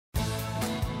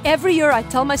Every year I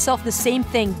tell myself the same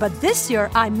thing, but this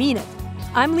year I mean it.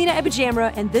 I'm Lena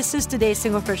Abujamra, and this is Today's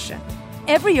Single Christian.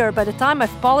 Every year, by the time I've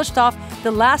polished off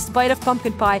the last bite of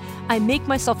pumpkin pie, I make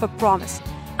myself a promise.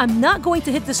 I'm not going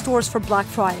to hit the stores for Black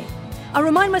Friday. I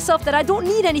remind myself that I don't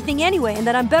need anything anyway and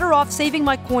that I'm better off saving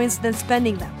my coins than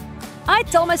spending them. I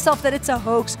tell myself that it's a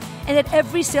hoax and that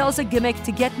every sale is a gimmick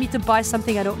to get me to buy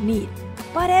something I don't need.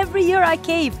 But every year I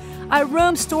cave. I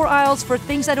roam store aisles for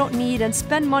things I don't need and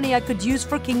spend money I could use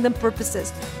for kingdom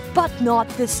purposes. But not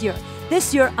this year.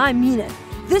 This year, I mean it.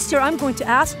 This year, I'm going to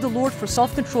ask the Lord for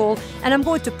self-control, and I'm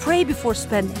going to pray before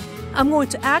spending. I'm going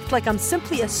to act like I'm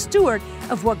simply a steward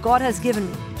of what God has given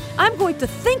me. I'm going to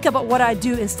think about what I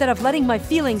do instead of letting my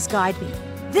feelings guide me.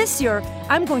 This year,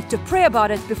 I'm going to pray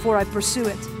about it before I pursue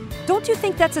it. Don't you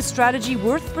think that's a strategy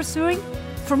worth pursuing?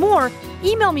 For more,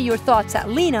 email me your thoughts at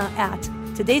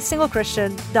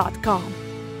lena@todaysinglechristian.com.